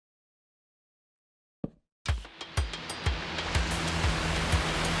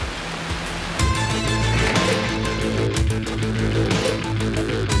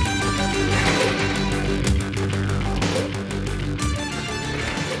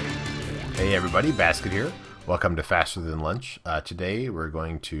Hey everybody, Basket here. Welcome to Faster Than Lunch. Today we're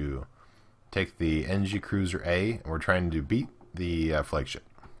going to take the Engi Cruiser A, and we're trying to beat the flagship.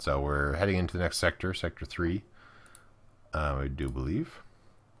 So we're heading into the next sector, Sector 3, I do believe.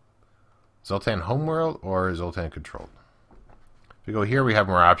 Zoltan Homeworld or Zoltan Controlled? If we go here, we have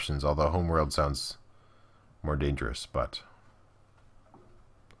more options, although Homeworld sounds more dangerous, but I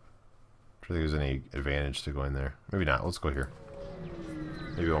don't think there's any advantage to going there. Maybe not. Let's go here.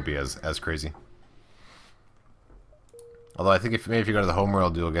 Maybe it won't be as crazy. Although I think maybe if you go to the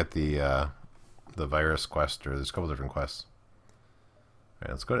Homeworld, you'll get the virus quest, or there's a couple different quests. All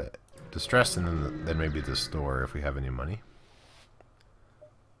right, let's go to Distress, and then maybe the store if we have any money.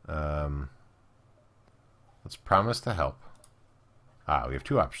 Let's promise to help. We have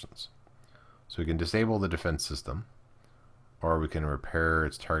two options. So we can disable the defense system, or we can repair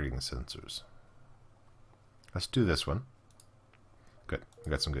its targeting sensors. Let's do this one. Good. We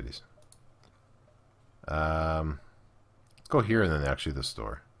got some goodies. Let's go here and then actually the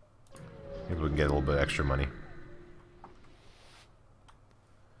store. Maybe we can get a little bit extra money.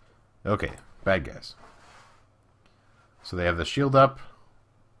 Okay, bad guys. So they have the shield up.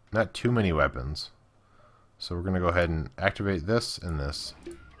 Not too many weapons. So we're going to go ahead and activate this and this.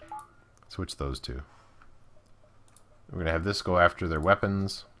 Switch those two. We're going to have this go after their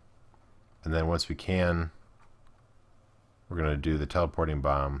weapons. And then once we can, we're going to do the teleporting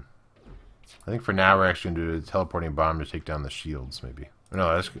bomb. I think for now we're actually going to do the teleporting bomb to take down the shields, maybe.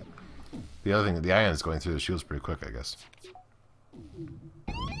 No, that's good. The other thing, the ion's going through the shields pretty quick, I guess.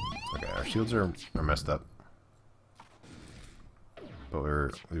 Okay, our shields are messed up. But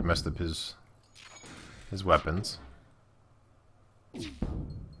we've messed up his weapons. Let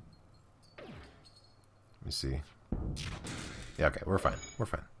me see. Yeah, okay, we're fine. We're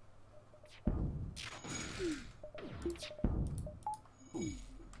fine.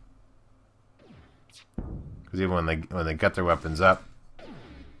 Because even when they get their weapons up,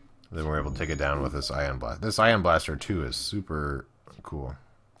 then we're able to take it down with this ion blast. This ion blaster too is super cool.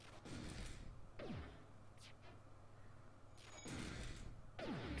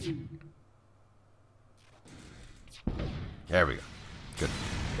 There we go. Good.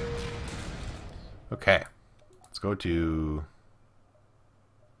 Okay, let's go to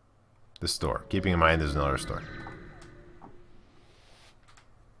the store. Keeping in mind there's another store.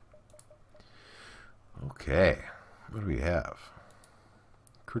 Okay, what do we have?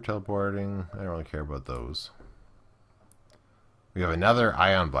 Crew teleporting. I don't really care about those. We have another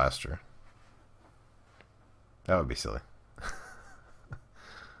ion blaster. That would be silly.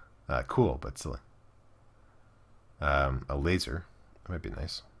 Cool, but silly. A laser. That might be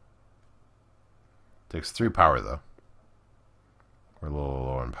nice. Takes 3 power, though. We're a little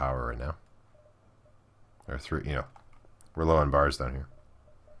low on power right now. Or 3, you know. We're low on bars down here.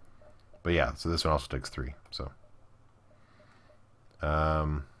 But yeah, so this one also takes 3, so. Wish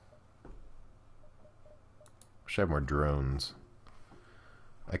I had more drones.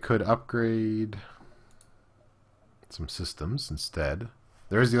 I could upgrade some systems instead.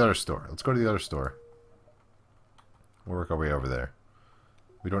 There's the other store. Let's go to the other store. We'll work our way over there.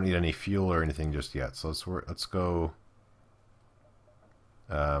 We don't need any fuel or anything just yet, so let's go.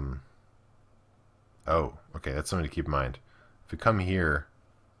 Oh, okay, that's something to keep in mind. If we come here,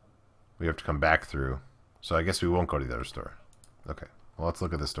 we have to come back through. So I guess we won't go to the other store. Okay, well, let's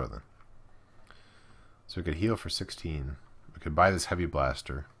look at this store then. So we could heal for 16. We could buy this heavy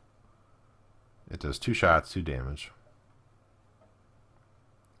blaster. It does 2 shots, 2 damage.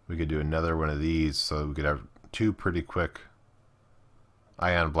 We could do another one of these, so we could have 2 pretty quick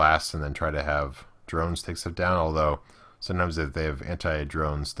ion blasts and then try to have drones take stuff down, although sometimes if they have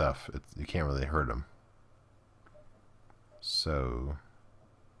anti-drone stuff, you can't really hurt them. So,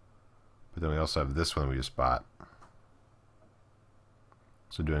 but then we also have this one we just bought.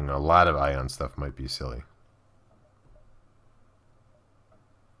 So doing a lot of ion stuff might be silly.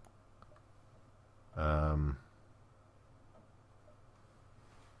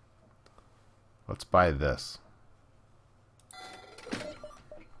 Let's buy this.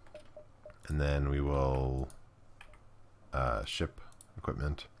 And then we will ship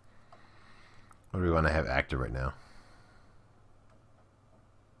equipment. What do we want to have active right now?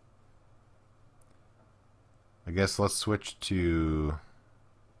 I guess let's switch to...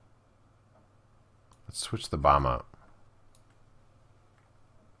 Let's switch the bomb out.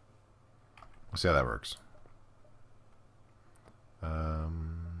 We'll see how that works.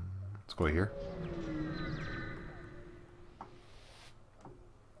 Let's go here.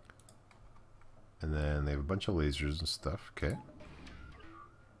 And then they have a bunch of lasers and stuff. Okay.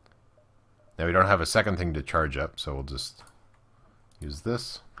 Now we don't have a second thing to charge up, so we'll just use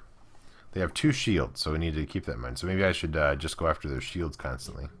this. They have 2 shields, so we need to keep that in mind. So maybe I should just go after their shields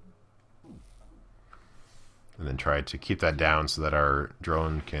constantly. And then try to keep that down so that our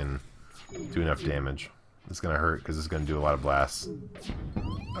drone can do enough damage. It's going to hurt because it's going to do a lot of blasts.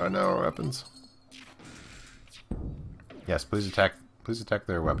 Oh no, our weapons. Yes, please attack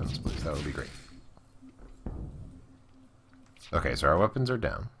their weapons, please. That would be great. Okay, so our weapons are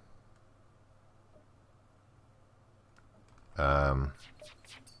down.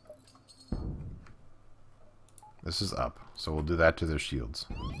 This is up, so we'll do that to their shields.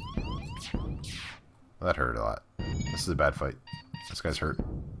 Well, that hurt a lot. This is a bad fight. This guy's hurt.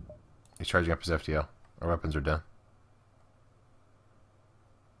 He's charging up his FTL. Our weapons are down.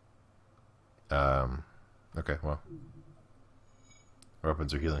 Okay, well. Our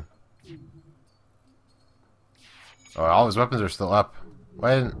weapons are healing. Oh, all his weapons are still up.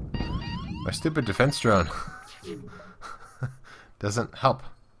 Why didn't... My stupid defense drone doesn't help.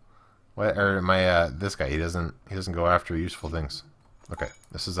 Why, or my, this guy, he doesn't go after useful things. Okay,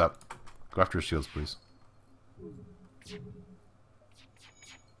 this is up. Go after his shields, please.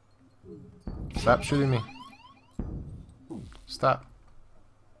 Stop shooting me. Stop.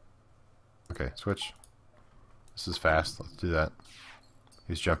 Okay, switch. This is fast. Let's do that.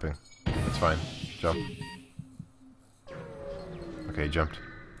 He's jumping. That's fine. Jump. Okay, he jumped.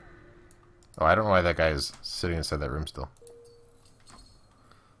 Oh, I don't know why that guy is sitting inside that room still.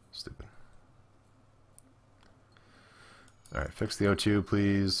 Stupid. Alright, fix the O2,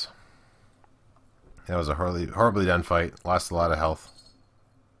 please. That was a horribly done fight. Lost a lot of health.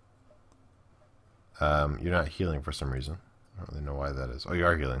 You're not healing for some reason. I don't really know why that is. Oh, you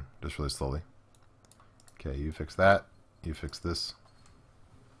are healing. Just really slowly. Okay, you fix that. You fix this.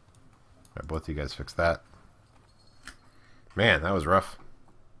 Alright, both of you guys fix that. Man, that was rough.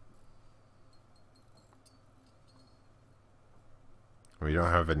 We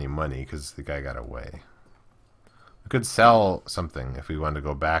don't have any money because the guy got away. We could sell something if we wanted to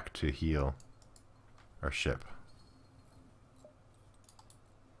go back to heal our ship.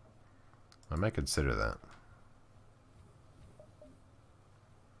 I might consider that.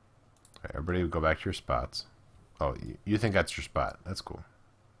 Alright, everybody go back to your spots. Oh, you think that's your spot. That's cool.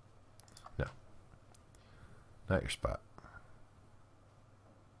 No. Not your spot.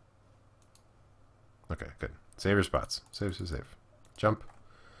 Okay, good. Save your spots. Save, save, save. Jump.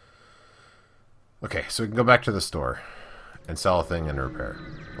 Okay, so we can go back to the store and sell a thing and repair.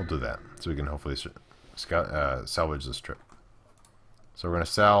 We'll do that so we can hopefully salvage this trip. So we're going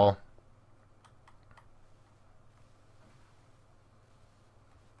to sell...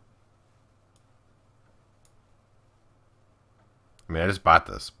 I mean, I just bought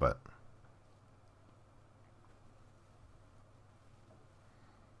this, but...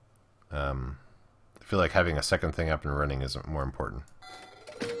 I feel like having a second thing up and running is more important.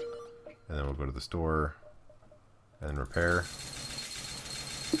 And then we'll go to the store and repair.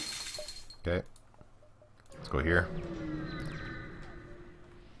 Okay. Let's go here.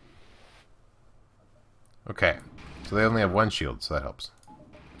 Okay. So they only have 1 shield, so that helps.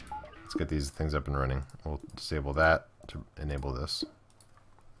 Let's get these things up and running. We'll disable that to enable this.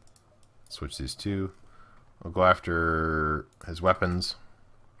 Switch these 2. We'll go after his weapons.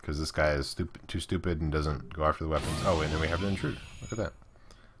 Because this guy is too stupid and doesn't go after the weapons. Oh, and then we have an intruder. Look at that.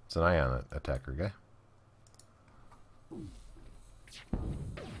 It's an ion attacker guy.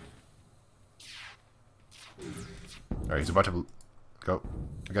 Alright, he's about to go.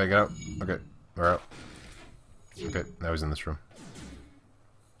 I gotta get out. Okay, we're out. Okay, now he's in this room.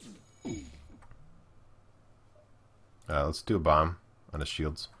 Let's do a bomb on his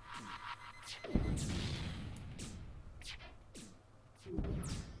shields.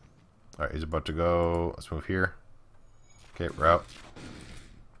 Alright, he's about to go. Let's move here. Okay, we're out.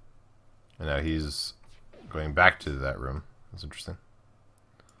 And now he's going back to that room. That's interesting.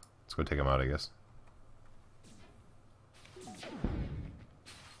 Let's go take him out, I guess.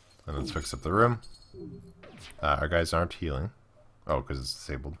 And let's fix up the room. Our guys aren't healing. Oh, because it's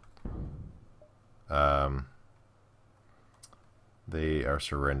disabled. They are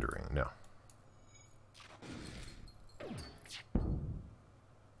surrendering. No.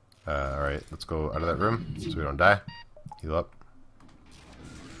 Alright, let's go out of that room so we don't die. Heal up.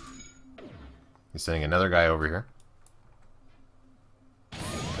 He's sending another guy over here.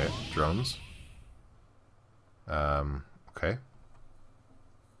 Okay, drones. Okay.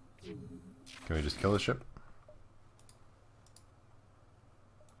 Can we just kill the ship?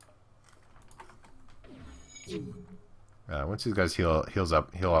 Once these guys heal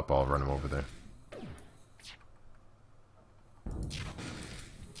up, I'll run them over there.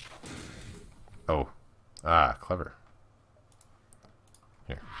 Oh. Ah, clever.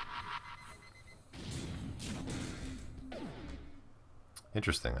 Here.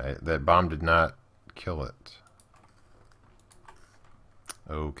 Interesting. That bomb did not kill it.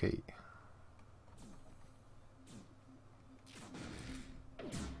 Okay.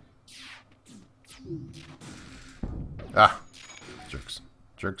 Ah! Jerks.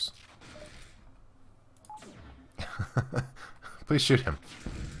 Jerks. Please shoot him.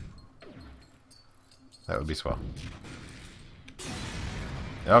 That would be swell.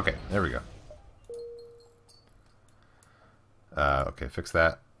 Okay, there we go. Okay, fix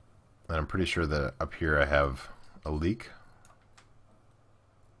that. And I'm pretty sure that up here I have a leak.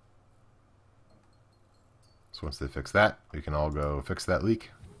 So once they fix that, we can all go fix that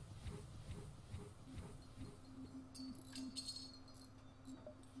leak.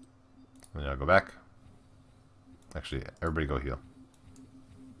 And then I'll go back. Actually, everybody go heal.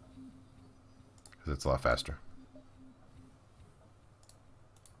 Because it's a lot faster.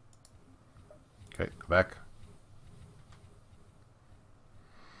 Okay, go back.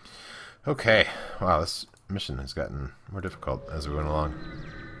 Okay. Wow, this mission has gotten more difficult as we went along.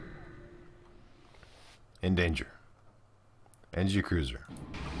 In danger. Engi cruiser.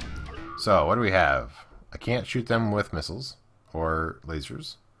 So, what do we have? I can't shoot them with missiles or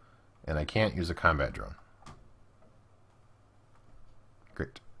lasers. And I can't use a combat drone.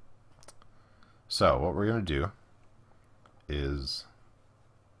 Great. So, what we're going to do is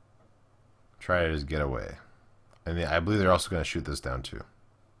try to just get away. And I believe they're also going to shoot this down too.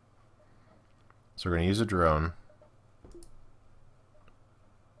 So we're going to use a drone.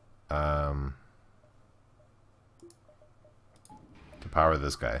 To power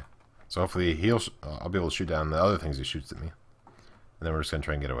this guy. So hopefully I'll be able to shoot down the other things he shoots at me. And then we're just going to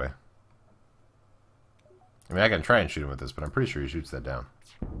try and get away. I mean, I can try and shoot him with this, but I'm pretty sure he shoots that down.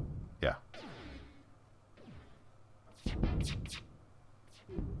 Yeah.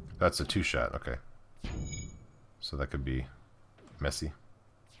 That's a 2-shot, okay. So that could be messy.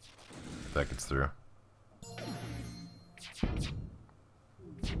 If that gets through.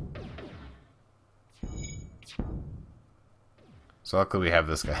 So luckily we have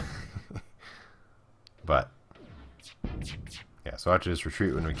this guy. But yeah, so I'll have to just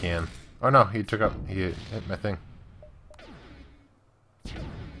retreat when we can. Oh no, he hit my thing.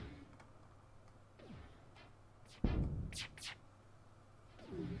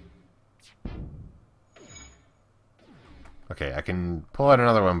 Okay, I can pull out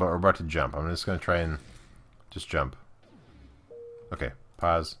another one, but we're about to jump. I'm just going to try and just jump. Okay,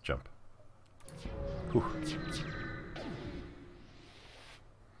 pause, jump. Whew.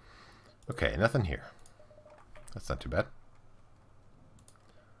 Okay, nothing here. That's not too bad.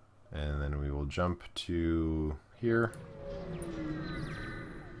 And then we will jump to here.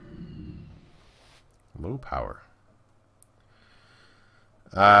 Low power.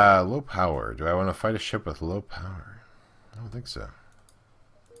 Low power. Do I want to fight a ship with low power? I don't think so.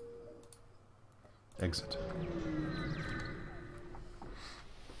 Exit.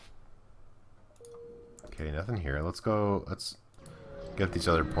 Okay, nothing here. Let's go. Let's get these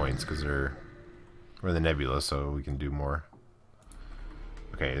other points because we're in the nebula, so we can do more.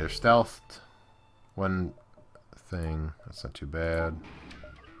 Okay, they're stealthed. One thing. That's not too bad.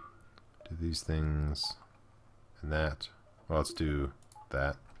 Do these things and that. Well, let's do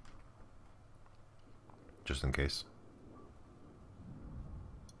that. Just in case.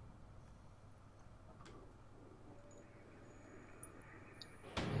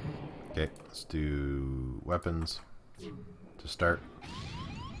 Okay, let's do weapons to start.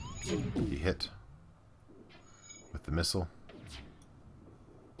 He hit with the missile.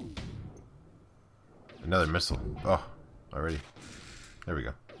 Another missile. Oh, already. There we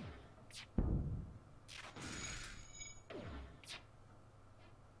go.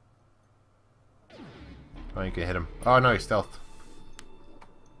 Oh, you can hit him. Oh no, he's stealthed.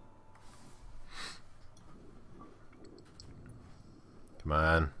 Come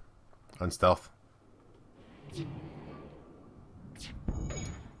on. Unstealth. Come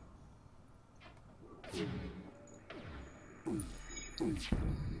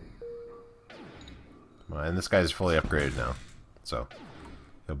on, and this guy's fully upgraded now, so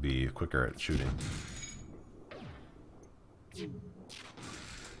he'll be quicker at shooting.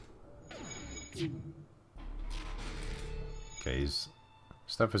 Okay, his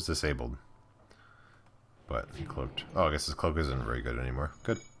stuff is disabled, but he cloaked. Oh, I guess his cloak isn't very good anymore.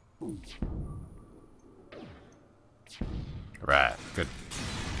 Good. Right, good.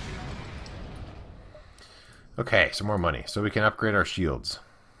 Okay, some more money. So we can upgrade our shields.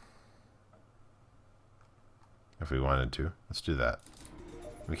 If we wanted to. Let's do that.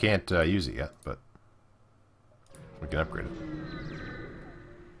 We can't use it yet, but we can upgrade it.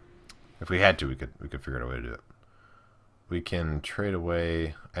 If we had to, we could figure out a way to do it. we can trade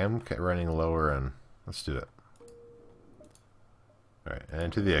away. I am running lower, and let's do it. Alright,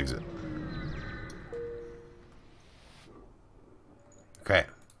 and to the exit. Okay.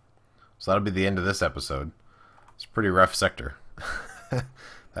 So that'll be the end of this episode. It's a pretty rough sector.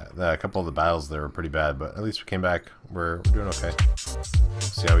 A couple of the battles there were pretty bad, but at least we came back. We're doing okay.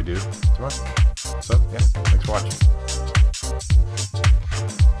 See how we do tomorrow. So, yeah, thanks for watching.